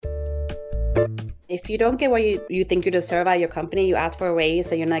If you don't get what you think you deserve at your company, you ask for a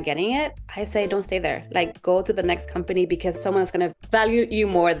raise and you're not getting it, I say don't stay there. Like go to the next company because someone's going to value you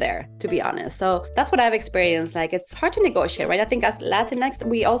more there, to be honest. So that's what I've experienced. Like it's hard to negotiate, right? I think as Latinx,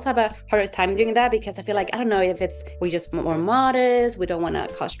 we also have a harder time doing that because I feel like, I don't know if we just more modest, we don't want to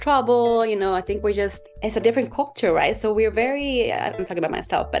cause trouble. I think it's a different culture, right? So we're very, I'm talking about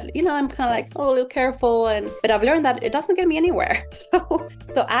myself, but I'm kind of like, a little careful. But I've learned that it doesn't get me anywhere.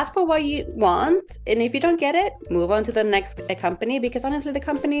 So ask for what you want. And if you don't get it, move on to the next company, because honestly, the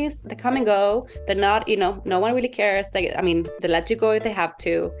companies, they come and go. They're not, no one really cares. They let you go if they have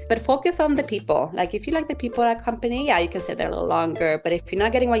to, but focus on the people. Like if you like the people at a company, yeah, you can stay there a little longer. But if you're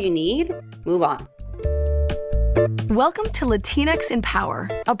not getting what you need, move on. Welcome to Latinx in Power,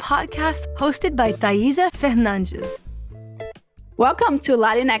 a podcast hosted by Thaisa Fernandes. Welcome to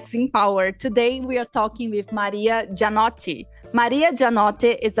Latinx in Power. Today we are talking with Maria Gianotti. Maria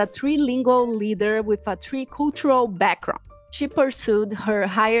Gianotti is a trilingual leader with a tricultural background. She pursued her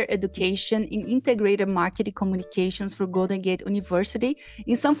higher education in integrated marketing communications from Golden Gate University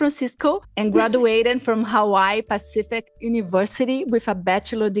in San Francisco and graduated from Hawaii Pacific University with a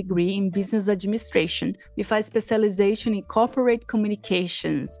bachelor degree in business administration with a specialization in corporate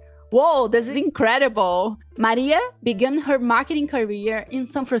communications. Whoa, this is incredible. Maria began her marketing career in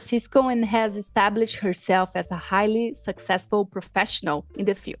San Francisco and has established herself as a highly successful professional in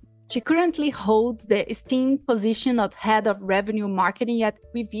the field. She currently holds the esteemed position of Head of Revenue Marketing at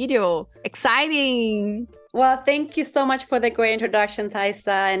WeVideo. Exciting! Well, thank you so much for the great introduction,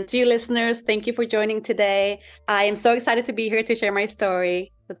 Thaisa. And to you listeners, thank you for joining today. I am so excited to be here to share my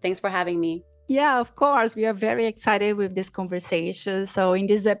story. So thanks for having me. Yeah, of course. We are very excited with this conversation. So in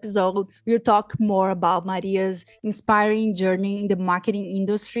this episode, we'll talk more about Maria's inspiring journey in the marketing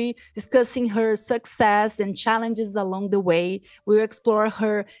industry, discussing her success and challenges along the way. We'll explore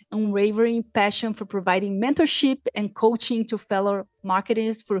her unwavering passion for providing mentorship and coaching to fellow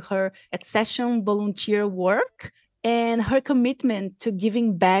marketers for her exceptional volunteer work. And her commitment to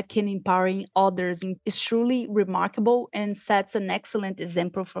giving back and empowering others is truly remarkable and sets an excellent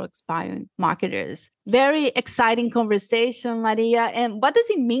example for aspiring marketers. Very exciting conversation, Maria. And what does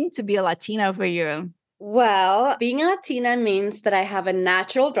it mean to be a Latina for you? Well, being a Latina means that I have a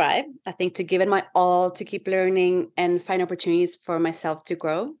natural drive, I think, to give it my all, to keep learning and find opportunities for myself to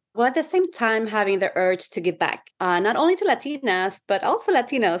grow. While at the same time having the urge to give back, not only to Latinas, but also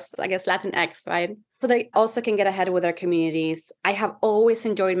Latinos, I guess Latinx, right? So they also can get ahead with their communities. I have always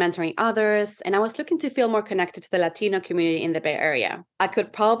enjoyed mentoring others, and I was looking to feel more connected to the Latino community in the Bay Area. I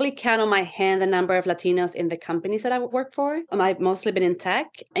could probably count on my hand the number of Latinos in the companies that I work for. I've mostly been in tech,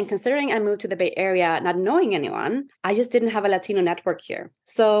 and considering I moved to the Bay Area not knowing anyone, I just didn't have a Latino network here.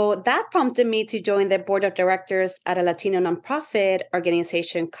 So that prompted me to join the board of directors at a Latino nonprofit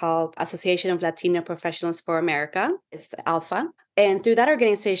organization called Association of Latino Professionals for America. It's ALPHA. And through that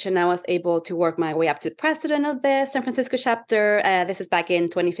organization, I was able to work my way up to president of the San Francisco chapter. This is back in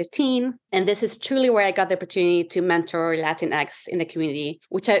 2015. And this is truly where I got the opportunity to mentor Latinx in the community,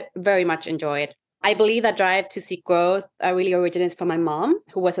 which I very much enjoyed. I believe that drive to seek growth really originates from my mom,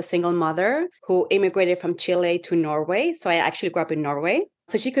 who was a single mother who immigrated from Chile to Norway. So I actually grew up in Norway.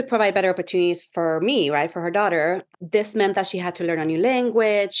 So she could provide better opportunities for me, right, for her daughter. This meant that she had to learn a new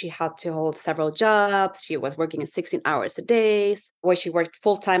language. She had to hold several jobs. She was working 16 hours a day, where she worked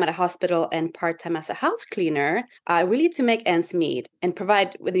full-time at a hospital and part-time as a house cleaner, really to make ends meet and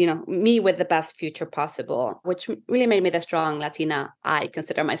provide me with the best future possible, which really made me the strong Latina I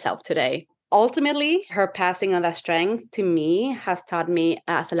consider myself today. Ultimately, her passing on that strength to me has taught me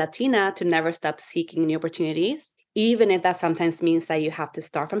as a Latina to never stop seeking new opportunities, even if that sometimes means that you have to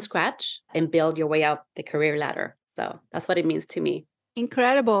start from scratch and build your way up the career ladder. So that's what it means to me.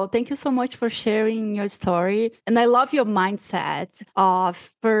 Incredible. Thank you so much for sharing your story. And I love your mindset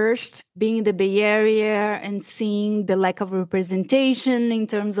of first being in the Bay Area and seeing the lack of representation in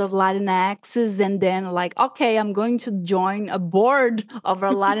terms of Latinx, and then like, okay, I'm going to join a board of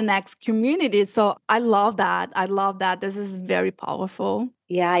our Latinx community. So I love that. I love that. This is very powerful.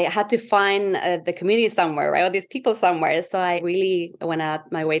 Yeah, I had to find the community somewhere, right? Or these people somewhere. So I really went out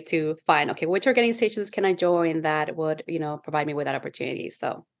my way to find, okay, which organizations can I join that would, provide me with that opportunity?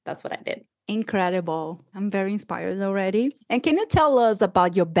 So that's what I did. Incredible. I'm very inspired already. And can you tell us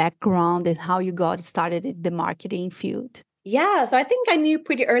about your background and how you got started in the marketing field? Yeah, so I think I knew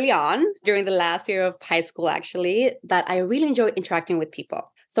pretty early on during the last year of high school, actually, that I really enjoy interacting with people.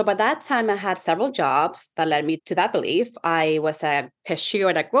 So by that time, I had several jobs that led me to that belief. I was a cashier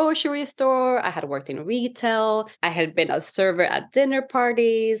at a grocery store. I had worked in retail. I had been a server at dinner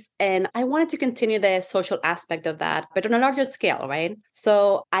parties. And I wanted to continue the social aspect of that, but on a larger scale, right?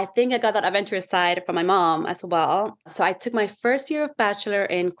 So I think I got that adventurous side from my mom as well. So I took my first year of bachelor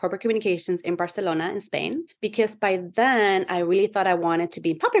in corporate communications in Barcelona, in Spain, because by then I really thought I wanted to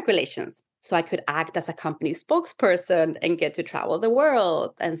be in public relations. So I could act as a company spokesperson and get to travel the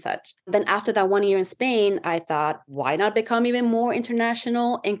world and such. Then after that 1 year in Spain, I thought, why not become even more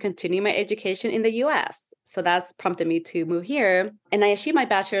international and continue my education in the US? So that's prompted me to move here. And I achieved my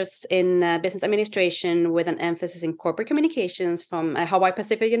bachelor's in business administration with an emphasis in corporate communications from Hawaii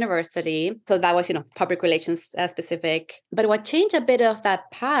Pacific University. So that was, public relations specific. But what changed a bit of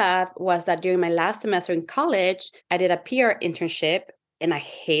that path was that during my last semester in college, I did a PR internship and I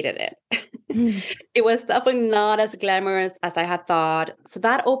hated it. It was definitely not as glamorous as I had thought. So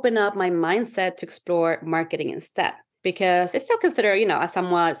that opened up my mindset to explore marketing instead, because it's still considered, a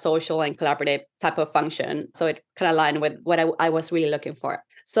somewhat social and collaborative type of function. So it kind of aligned with what I was really looking for.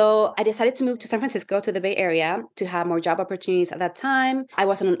 So I decided to move to San Francisco, to the Bay Area, to have more job opportunities at that time. I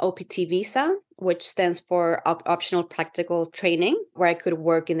was on an OPT visa, which stands for optional practical training, where I could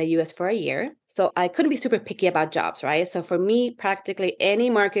work in the US for a year. So I couldn't be super picky about jobs, right? So for me, practically any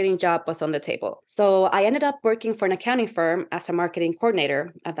marketing job was on the table. So I ended up working for an accounting firm as a marketing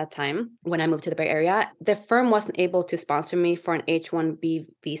coordinator at that time when I moved to the Bay Area. The firm wasn't able to sponsor me for an H-1B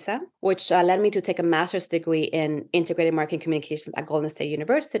visa, which led me to take a master's degree in integrated marketing communications at Golden State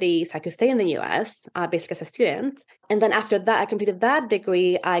University, so I could stay in the US, basically as a student. And then after that, I completed that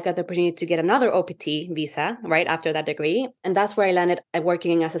degree, I got the opportunity to get another OPT visa right after that degree. And that's where I landed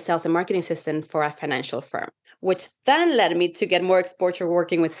working as a sales and marketing assistant for a financial firm, which then led me to get more exposure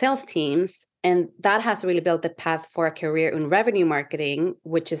working with sales teams. And that has really built the path for a career in revenue marketing,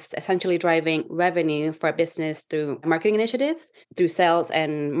 which is essentially driving revenue for a business through marketing initiatives, through sales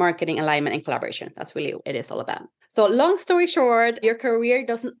and marketing alignment and collaboration. That's really what it is all about. So long story short, your career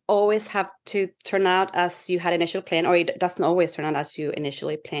doesn't always have to turn out as you had initially planned, or it doesn't always turn out as you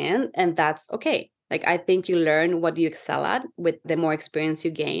initially planned. And that's okay. Like, I think you learn what you excel at with the more experience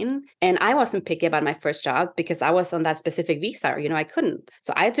you gain. And I wasn't picky about my first job because I was on that specific visa, I couldn't.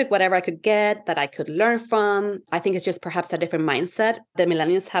 So I took whatever I could get that I could learn from. I think it's just perhaps a different mindset that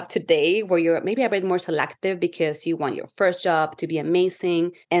millennials have today, where you're maybe a bit more selective because you want your first job to be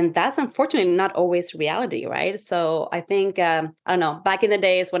amazing. And that's unfortunately not always reality, right? So I think, I don't know, back in the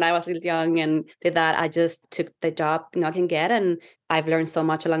days when I was really young and did that, I just took the job I can get. And I've learned so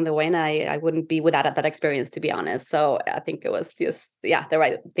much along the way, and I wouldn't be without that experience, to be honest. So I think it was just, the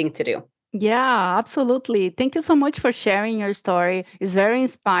right thing to do. Yeah, absolutely. Thank you so much for sharing your story. It's very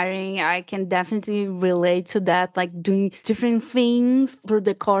inspiring. I can definitely relate to that, like doing different things through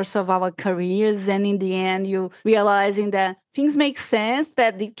the course of our careers. And in the end, you realizing that things make sense,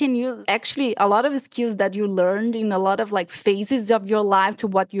 that you can use actually a lot of skills that you learned in a lot of like phases of your life to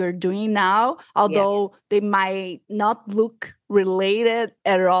what you're doing now, although they might not look related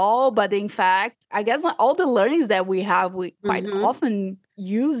at all. But in fact, I guess all the learnings that we have, we quite often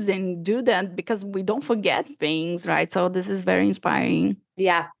use and do that because we don't forget things, right? So this is very inspiring.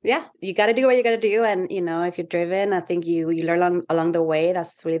 Yeah. You got to do what you got to do. And, if you're driven, I think you learn along the way.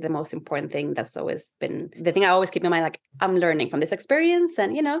 That's really the most important thing. That's always been the thing I always keep in mind. Like, I'm learning from this experience.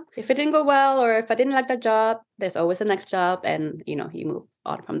 And, if it didn't go well, or if I didn't like that job, there's always the next job. And, you move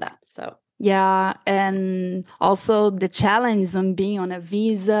on from that. So. Yeah, and also the challenge on being on a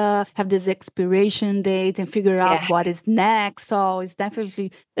visa, have this expiration date and figure out what is next. So it's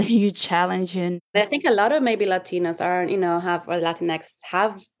definitely a huge challenge. And I think a lot of maybe Latinos are, or Latinx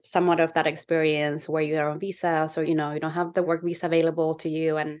have somewhat of that experience where you are on visas, or, you don't have the work visa available to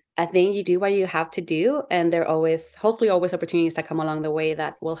you. And I think you do what you have to do. And there are hopefully always opportunities that come along the way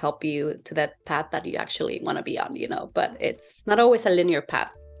that will help you to that path that you actually want to be on, but it's not always a linear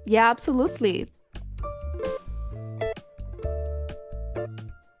path. Yeah, absolutely.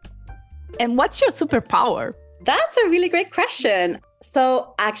 And what's your superpower? That's a really great question.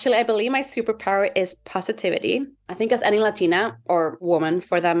 So actually, I believe my superpower is positivity. I think as any Latina or woman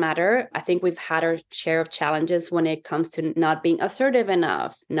for that matter, I think we've had our share of challenges when it comes to not being assertive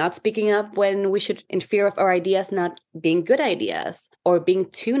enough, not speaking up when we should, in fear of our ideas not being good ideas, or being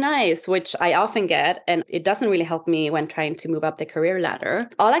too nice, which I often get. And it doesn't really help me when trying to move up the career ladder.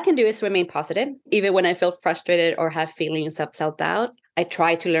 All I can do is remain positive, even when I feel frustrated or have feelings of self-doubt. I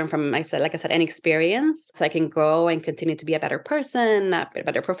try to learn from, like I said, any experience so I can grow and continue to be a better person, a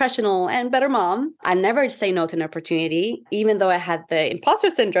better professional, and better mom. I never say no to an opportunity, even though I had the imposter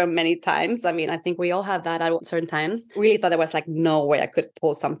syndrome many times. I mean, I think we all have that at certain times. Really thought there was like no way I could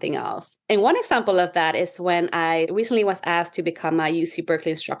pull something off. And one example of that is when I recently was asked to become a UC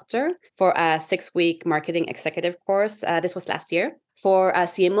Berkeley instructor for a 6-week marketing executive course. This was last year for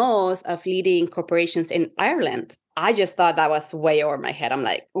CMOs of leading corporations in Ireland. I just thought that was way over my head. I'm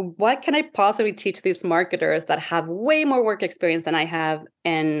like, what can I possibly teach these marketers that have way more work experience than I have?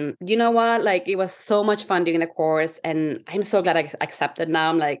 And you know what? Like, it was so much fun doing the course. And I'm so glad I accepted now.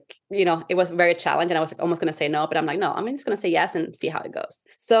 I'm like, it was very challenging. I was like, almost going to say no, but I'm like, no, I'm just going to say yes and see how it goes.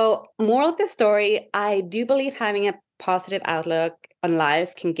 So moral of the story, I do believe having a positive outlook on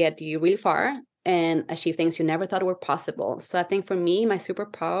life can get you really far and achieve things you never thought were possible. So I think for me, my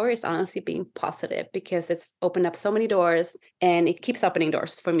superpower is honestly being positive because it's opened up so many doors and it keeps opening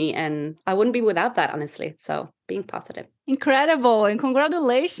doors for me. And I wouldn't be without that, honestly. So being positive. Incredible. And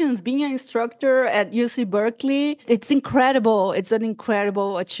congratulations being an instructor at UC Berkeley. It's incredible. It's an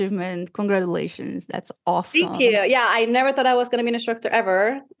incredible achievement. Congratulations. That's awesome. Thank you. Yeah, I never thought I was going to be an instructor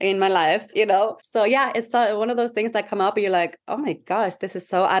ever in my life, So yeah, it's one of those things that come up and you're like, oh my gosh, this is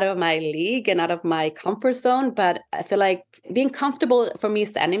so out of my league and out of my comfort zone. But I feel like being comfortable for me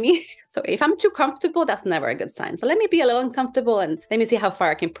is the enemy. So if I'm too comfortable, that's never a good sign. So let me be a little uncomfortable and let me see how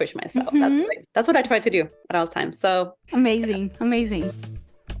far I can push myself. Mm-hmm. That's what I try to do at all times. So amazing.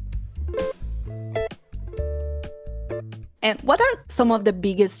 And what are some of the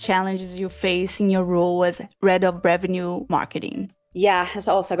biggest challenges you face in your role as head of revenue marketing? Yeah, that's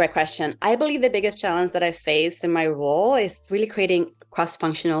also a great question. I believe the biggest challenge that I face in my role is really creating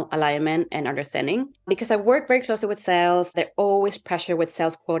cross-functional alignment and understanding. Because I work very closely with sales, they're always pressure with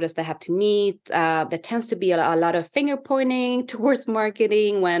sales quotas they have to meet. There tends to be a lot of finger pointing towards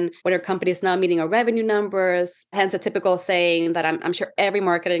marketing when our company is not meeting our revenue numbers. Hence a typical saying that I'm sure every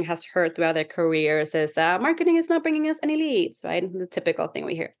marketing has heard throughout their careers is marketing is not bringing us any leads, right? The typical thing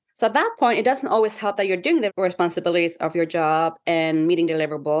we hear. So at that point, it doesn't always help that you're doing the responsibilities of your job and meeting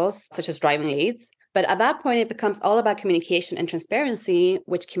deliverables, such as driving leads. But at that point, it becomes all about communication and transparency,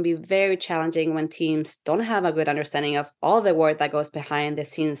 which can be very challenging when teams don't have a good understanding of all the work that goes behind the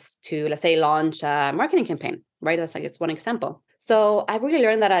scenes to, let's say, launch a marketing campaign, right? That's like just one example. So I really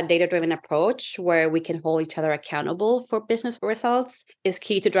learned that a data-driven approach where we can hold each other accountable for business results is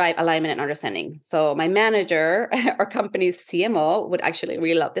key to drive alignment and understanding. So my manager, our company's CMO, would actually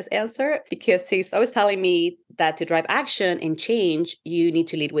really love this answer because he's always telling me that to drive action and change, you need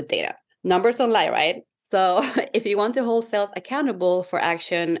to lead with data. Numbers don't lie, right? So if you want to hold sales accountable for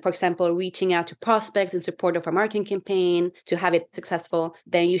action, for example, reaching out to prospects in support of a marketing campaign to have it successful,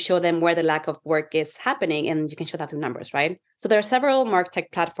 then you show them where the lack of work is happening and you can show that through numbers, right? So there are several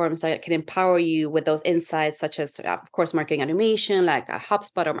MarTech platforms that can empower you with those insights, such as, of course, marketing automation like a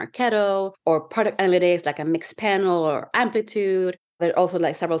HubSpot or Marketo, or product analytics like a Mixpanel or Amplitude. There are also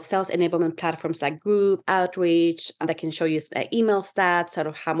like several sales enablement platforms like Group, Outreach that can show you email stats, sort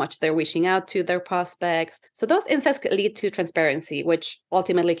of how much they're reaching out to their prospects. So those insights could lead to transparency, which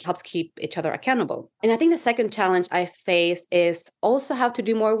ultimately helps keep each other accountable. And I think the second challenge I face is also how to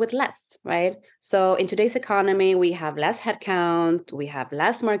do more with less, right? So in today's economy, we have less headcount, we have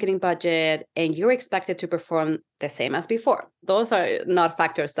less marketing budget, and you're expected to perform the same as before. Those are not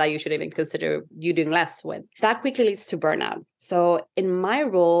factors that you should even consider you doing less with. That quickly leads to burnout. So in my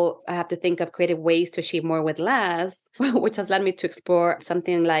role, I have to think of creative ways to achieve more with less, which has led me to explore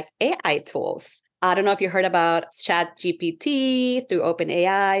something like AI tools. I don't know if you heard about ChatGPT through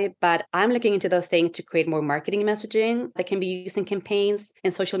OpenAI, but I'm looking into those things to create more marketing messaging that can be used in campaigns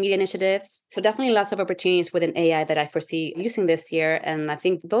and social media initiatives. So definitely lots of opportunities within AI that I foresee using this year. And I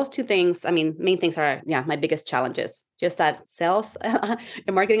think those two things, main things are, my biggest challenges. Just that sales and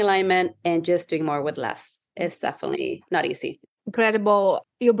marketing alignment and just doing more with less. It's definitely not easy. Incredible.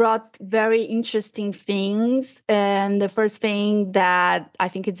 You brought very interesting things. And the first thing that I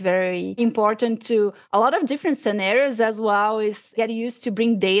think is very important to a lot of different scenarios as well is get used to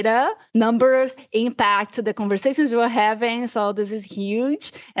bring data, numbers, impact to the conversations we're having. So this is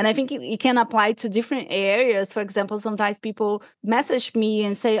huge. And I think it can apply to different areas. For example, sometimes people message me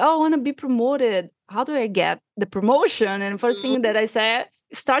and say, oh, I want to be promoted. How do I get the promotion? And the first thing that I said,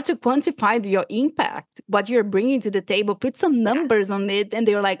 start to quantify your impact, what you're bringing to the table, put some numbers on it. And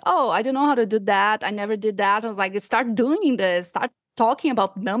they're like, oh, I don't know how to do that. I never did that. I was like, start doing this, start talking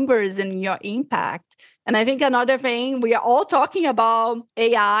about numbers and your impact. And I think another thing, we are all talking about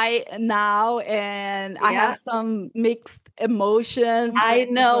AI now, and I have some mixed emotions. I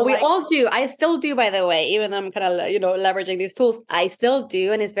know, we all do. I still do, by the way, even though I'm kind of, leveraging these tools. I still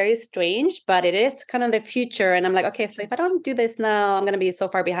do, and it's very strange, but it is kind of the future. And I'm like, okay, so if I don't do this now, I'm going to be so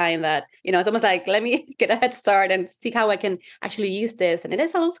far behind that, it's almost like, let me get a head start and see how I can actually use this. And it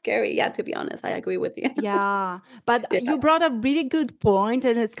is a little scary. Yeah, to be honest, I agree with you. Yeah, but you brought a really good point,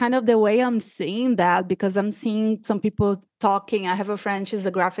 and it's kind of the way I'm seeing that, because I'm seeing some people talking. I have a friend, she's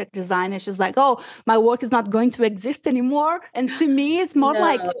a graphic designer. She's like, oh, my work is not going to exist anymore. And to me, it's more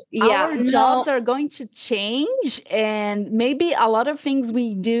like our jobs are going to change. And maybe a lot of things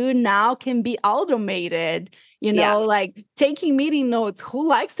we do now can be automated, like taking meeting notes. Who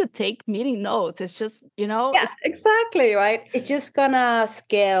likes to take meeting notes? It's just, Yeah, exactly, right? It's just gonna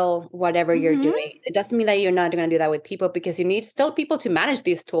scale whatever you're doing. It doesn't mean that you're not going to do that with people, because you need still people to manage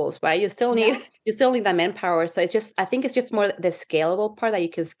these tools, right? You still need that manpower. So I think it's just more the scalable part, that you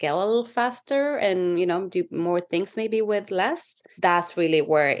can scale a little faster and, do more things maybe with less. That's really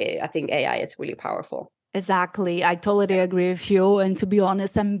where I think AI is really powerful. Exactly. I totally agree with you. And to be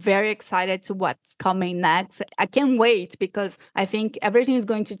honest, I'm very excited to what's coming next. I can't wait, because I think everything is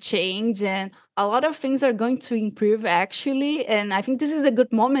going to change and a lot of things are going to improve, actually. And I think this is a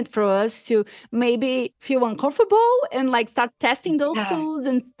good moment for us to maybe feel uncomfortable and like start testing those tools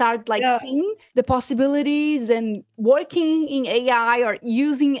and start seeing the possibilities and working in AI or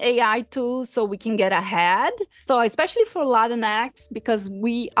using AI tools so we can get ahead. So especially for Latinx, because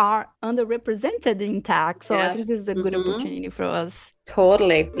we are underrepresented in tech. So I think this is a good opportunity for us.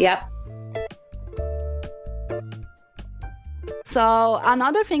 Totally. Yep. So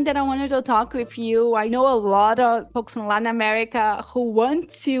another thing that I wanted to talk with you, I know a lot of folks from Latin America who want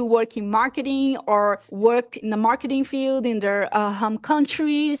to work in marketing or work in the marketing field in their home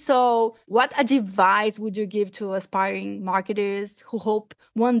country. So what advice would you give to aspiring marketers who hope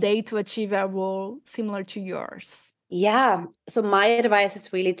one day to achieve a role similar to yours? Yeah. So my advice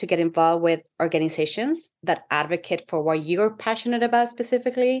is really to get involved with organizations that advocate for what you're passionate about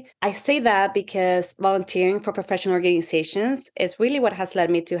specifically. I say that because volunteering for professional organizations is really what has led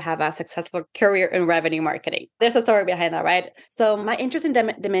me to have a successful career in revenue marketing. There's a story behind that, right? So my interest in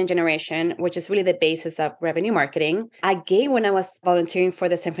demand generation, which is really the basis of revenue marketing, I gained when I was volunteering for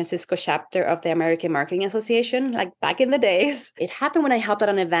the San Francisco chapter of the American Marketing Association, like back in the days. It happened when I helped at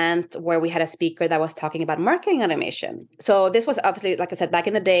an event where we had a speaker that was talking about marketing automation. So this was obviously, like I said, back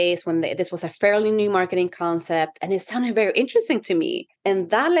in the days when this was a fairly new marketing concept, and it sounded very interesting to me. And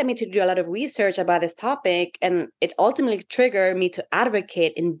that led me to do a lot of research about this topic. And it ultimately triggered me to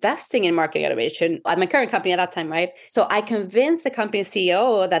advocate investing in marketing automation at my current company at that time, right? So I convinced the company's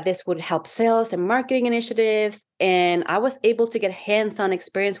CEO that this would help sales and marketing initiatives. And I was able to get hands-on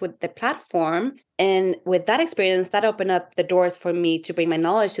experience with the platform. And with that experience, that opened up the doors for me to bring my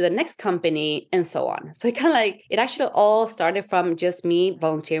knowledge to the next company and so on. So it actually all started from just me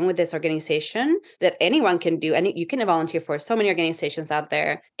volunteering with this organization that anyone can do. And you can volunteer for so many organizations out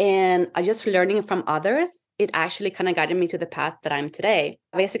there. And I just learning from others, it actually kind of guided me to the path that I'm today.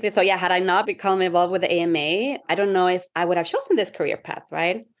 Basically, so yeah, had I not become involved with the AMA, I don't know if I would have chosen this career path,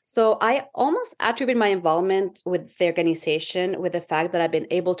 right? So I almost attribute my involvement with the organization with the fact that I've been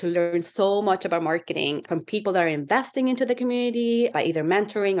able to learn so much about marketing from people that are investing into the community by either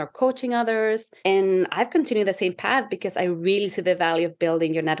mentoring or coaching others. And I've continued the same path because I really see the value of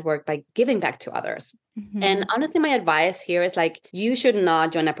building your network by giving back to others. And honestly, my advice here is you should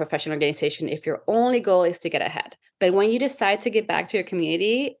not join a professional organization if your only goal is to get ahead. But when you decide to give back to your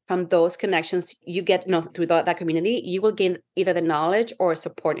community, from those connections you get through that community, you will gain either the knowledge or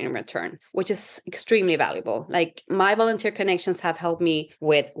support in return, which is extremely valuable. My volunteer connections have helped me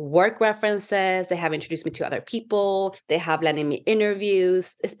with work references. They have introduced me to other people. They have landed me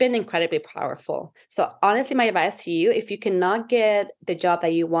interviews. It's been incredibly powerful. So honestly, my advice to you, if you cannot get the job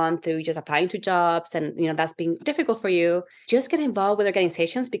that you want through just applying to jobs and that's being difficult for you, just get involved with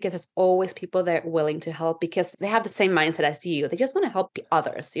organizations, because there's always people that are willing to help, because they have the same mindset as you. They just want to help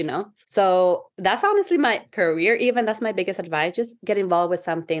others, So that's honestly my career. Even that's my biggest advice. Just get involved with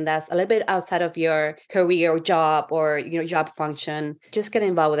something that's a little bit outside of your career or job or job function. Just get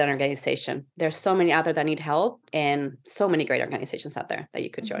involved with an organization. There's so many out there that need help, and so many great organizations out there that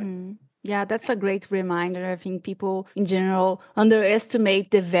you could join. Yeah, that's a great reminder. I think people in general underestimate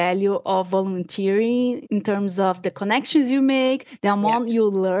the value of volunteering in terms of the connections you make, the Yeah. amount you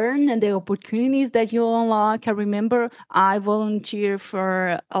learn, and the opportunities that you unlock. I remember I volunteered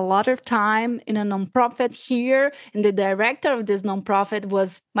for a lot of time in a nonprofit here, and the director of this nonprofit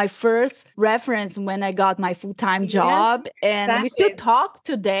was my first reference when I got my full-time Yeah, job. And we still exactly. talk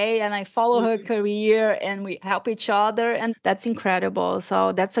today, and I follow her Mhm. career, and we help each other, and that's incredible.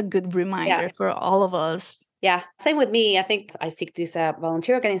 So that's a good Yeah. reminder for all of us. Yeah, same with me. I think I seek these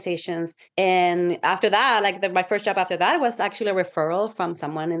volunteer organizations. And after that, like my first job after that was actually a referral from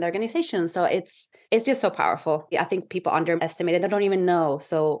someone in the organization. So it's just so powerful. Yeah, I think people underestimate it. They don't even know.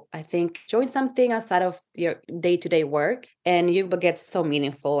 So I think join something outside of your day-to-day work and you will get so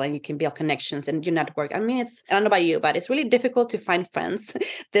meaningful and you can build connections and you network. I mean, I don't know about you, but it's really difficult to find friends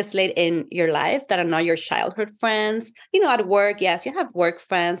this late in your life that are not your childhood friends. At work, yes, you have work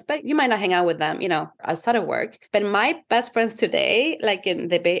friends, but you might not hang out with them, outside of work. But my best friends today, like in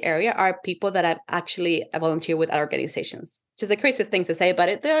the Bay Area, are people that I've actually volunteered with at organizations, which is the craziest thing to say,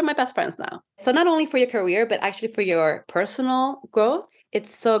 but they're my best friends now. So not only for your career, but actually for your personal growth,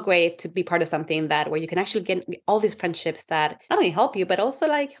 it's so great to be part of something that where you can actually get all these friendships that not only help you, but also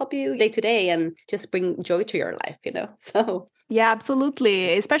like help you day to day and just bring joy to your life. So Yeah,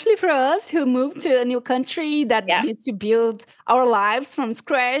 absolutely. Especially for us who moved to a new country that yes, needs to build our lives from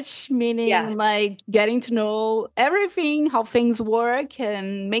scratch, meaning yes. like getting to know everything, how things work,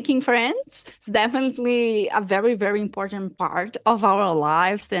 and making friends. It's definitely a very, very important part of our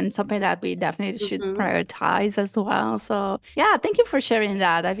lives and something that we definitely should Mhm. prioritize as well. So, yeah, thank you for sharing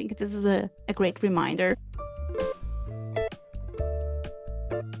that. I think this is a great reminder.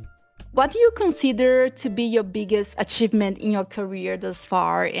 What do you consider to be your biggest achievement in your career thus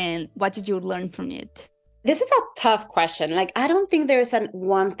far, and what did you learn from it? This is a tough question. Like, I don't think there's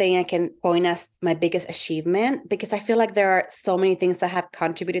one thing I can point as my biggest achievement because I feel like there are so many things that have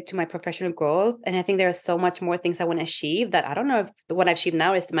contributed to my professional growth. And I think there are so much more things I want to achieve that I don't know if what I've achieved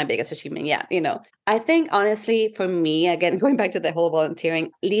now is my biggest achievement yet. I think honestly, for me, again, going back to the whole volunteering,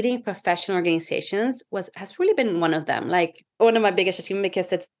 leading professional organizations has really been one of them. Like one of my biggest achievements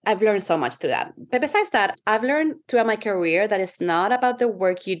because I've learned so much through that. But besides that, I've learned throughout my career that it's not about the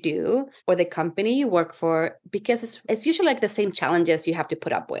work you do or the company you work for, because it's usually like the same challenges you have to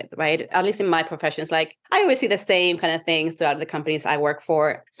put up with, right? At least in my profession, it's like I always see the same kind of things throughout the companies I work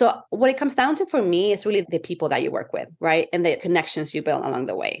for. So what it comes down to for me is really the people that you work with, right? And the connections you build along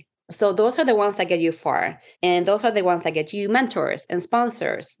the way. So those are the ones that get you far. And those are the ones that get you mentors and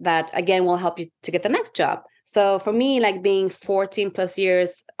sponsors that, again, will help you to get the next job. So for me, like being 14 plus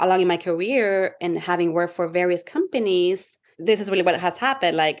years along in my career and having worked for various companies, this is really what has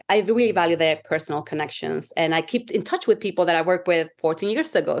happened. Like I really value their personal connections and I keep in touch with people that I worked with 14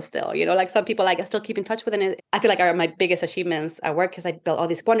 years ago still, like some people like I still keep in touch with and I feel like are my biggest achievements at work because I built all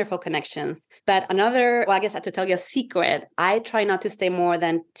these wonderful connections. But I guess I have to tell you a secret. I try not to stay more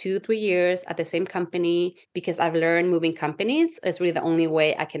than 2-3 years at the same company because I've learned moving companies is really the only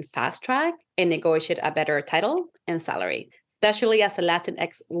way I can fast track and negotiate a better title and salary. Especially as a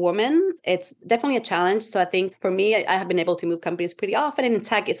Latinx woman, it's definitely a challenge. So I think for me, I have been able to move companies pretty often. And in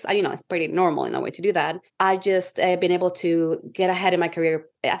tech, it's pretty normal in a way to do that. I've just been able to get ahead in my career,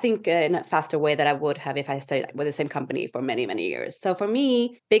 I think in a faster way that I would have if I stayed with the same company for many, many years. So for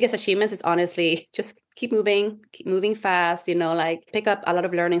me, biggest achievements is honestly just keep moving fast, like pick up a lot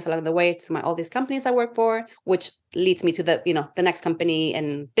of learnings along the way to all these companies I work for, which leads me to the next company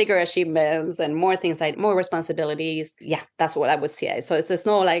and bigger achievements and more things, like more responsibilities. Yeah, that's what I would say. So there's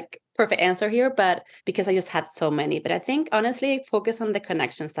no like perfect answer here, but because I just had so many. But I think honestly, focus on the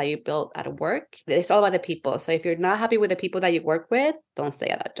connections that you build at work. It's all about the people. So if you're not happy with the people that you work with, don't stay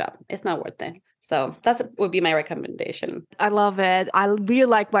at that job. It's not worth it. So that would be my recommendation. I love it. I really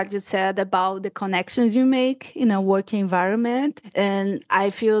like what you said about the connections you make in a work environment. And I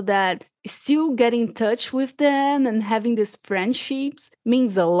feel that still getting in touch with them and having these friendships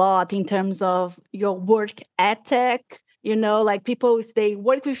means a lot in terms of your work ethic. Like people, if they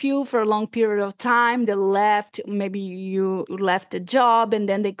work with you for a long period of time, they left, maybe you left the job and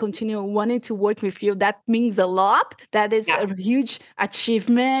then they continue wanting to work with you. That means a lot. That is Yeah. a huge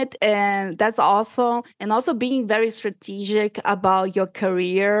achievement. And that's also, and also being very strategic about your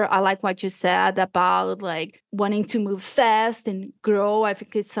career. I like what you said about like wanting to move fast and grow. I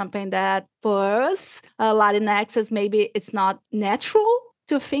think it's something that for us, Latinx, maybe it's not natural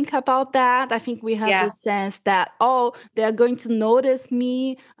to think about that. I think we have Yeah. the sense that, oh, they're going to notice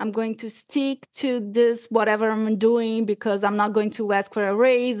me. I'm going to stick to this, whatever I'm doing, because I'm not going to ask for a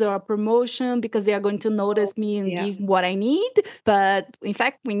raise or a promotion because they are going to notice me and give what I need. But in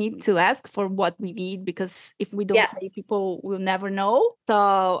fact, we need to ask for what we need, because if we don't say, people will never know.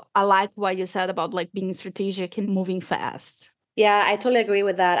 So I like what you said about like being strategic and moving fast. Yeah, I totally agree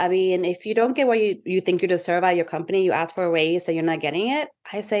with that. I mean, if you don't get what you think you deserve at your company, you ask for a raise and you're not getting it,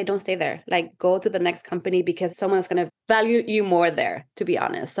 I say don't stay there. Like, go to the next company because someone's going to value you more there, to be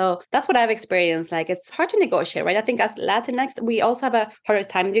honest. So that's what I've experienced. Like, it's hard to negotiate, right? I think as Latinx, we also have a harder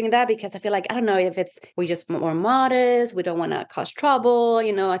time doing that because I feel like, I don't know if we're just more modest, we don't want to cause trouble.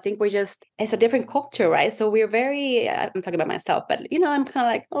 I think it's a different culture, right? So we're very, I'm talking about myself, but I'm kind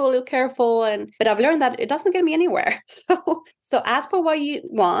of like, oh, a little careful. But I've learned that it doesn't get me anywhere. So ask for what you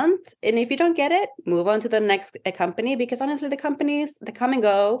want. And if you don't get it, move on to the next company, because honestly, the companies, they come and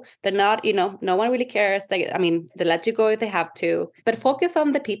go. They're not, no one really cares. They let you go if they have to, but focus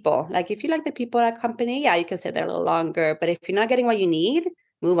on the people. Like, if you like the people at a company, yeah, you can stay there a little longer. But if you're not getting what you need,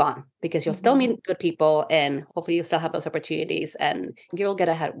 move on, because you'll still meet good people and hopefully you'll still have those opportunities and you'll get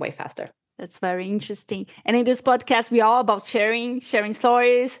ahead way faster. That's very interesting. And in this podcast, we are all about sharing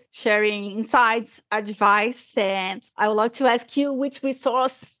stories, sharing insights, advice. And I would like to ask you, which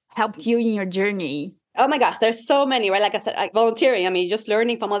resource helped you in your journey? Oh my gosh, there's so many, right? Like I said, volunteering. Just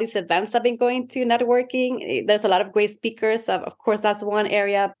learning from all these events I've been going to, networking. There's a lot of great speakers. Of course, that's one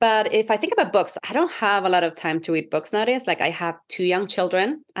area. But if I think about books, I don't have a lot of time to read books nowadays. Like, I have 2 young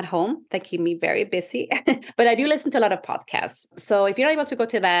children at home that keep me very busy. But I do listen to a lot of podcasts. So if you're not able to go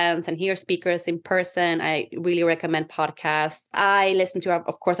to events and hear speakers in person, I really recommend podcasts. I listen to,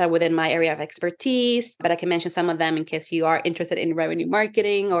 of course, are within my area of expertise, but I can mention some of them in case you are interested in revenue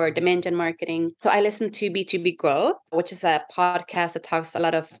marketing or demand gen marketing. So I listen to B2B Growth, which is a podcast that talks a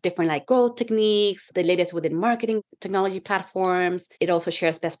lot of different like growth techniques, the latest within marketing technology platforms. It also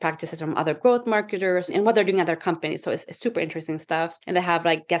shares best practices from other growth marketers and what they're doing at their companies. So it's super interesting stuff. And they have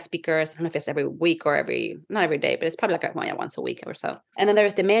like guest speakers. I don't know if it's every week or not every day, but it's probably like once a week or so. And then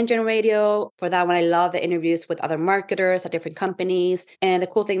there's Demand Gen Radio. For that one, I love the interviews with other marketers at different companies. And the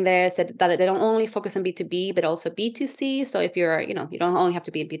cool thing there is that they don't only focus on B2B, but also B2C. So if you're, you don't only have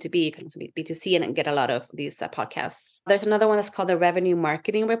to be in B2B, you can also be B2C and get a lot of these podcasts. There's another one that's called the Revenue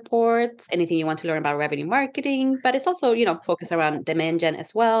Marketing Report. Anything you want to learn about revenue marketing, but it's also, focused around demand gen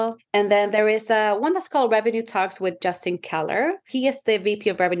as well. And then there is one that's called Revenue Talks with Justin Keller. He is the VP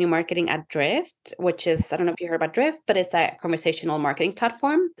of Revenue Marketing at Drift, which is, I don't know if you heard about Drift, but it's a conversational marketing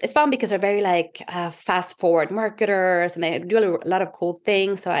platform. It's fun because they're very like fast forward marketers and they do a lot of cool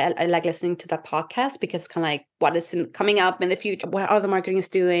things. So I like listening to that podcast because it's kind of like what is coming up in the future, what other marketing is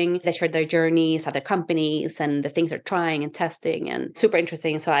doing. They share their journeys at their companies and the things they're trying and testing, and super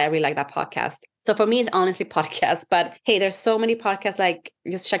interesting. So I really like that podcast. So for me, it's honestly podcasts. But hey, there's so many podcasts. Like,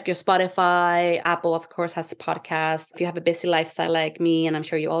 just check your Spotify. Apple, of course, has podcasts. If you have a busy lifestyle like me, and I'm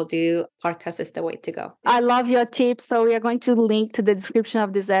sure you all do, podcast is the way to go. I love your tips. So we are going to link to the description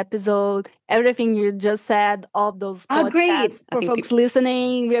of this episode. Everything you just said, all those podcasts. Great. For folks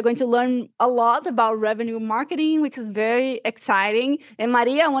listening, we are going to learn a lot about revenue marketing, which is very exciting. And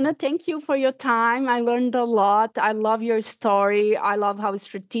Maria, I want to thank you for your time. I learned a lot. I love your story. I love how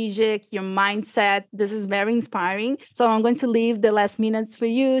strategic, your mindset. This is very inspiring. So I'm going to leave the last minutes for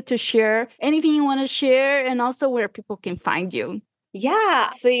you to share anything you want to share and also where people can find you.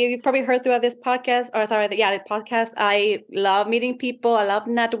 Yeah. So you probably heard throughout this podcast, the podcast. I love meeting people. I love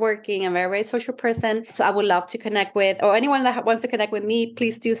networking. I'm a very social person. So I would love to connect with, or anyone that wants to connect with me,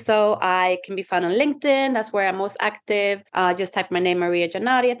 please do so. I can be found on LinkedIn. That's where I'm most active. Just type my name, Maria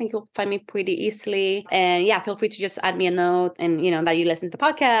Gianotti. I think you'll find me pretty easily. And yeah, feel free to just add me a note and, that you listen to the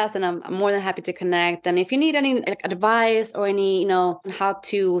podcast, and I'm more than happy to connect. And if you need any advice or any, how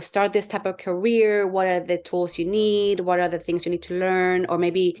to start this type of career, what are the tools you need? What are the things you need to learn? Or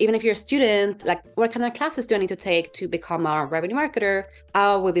maybe even if you're a student, like what kind of classes do I need to take to become a revenue marketer?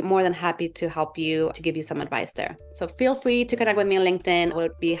 I will be more than happy to help you, to give you some advice there. So feel free to connect with me on LinkedIn. I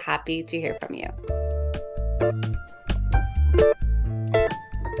would be happy to hear from you.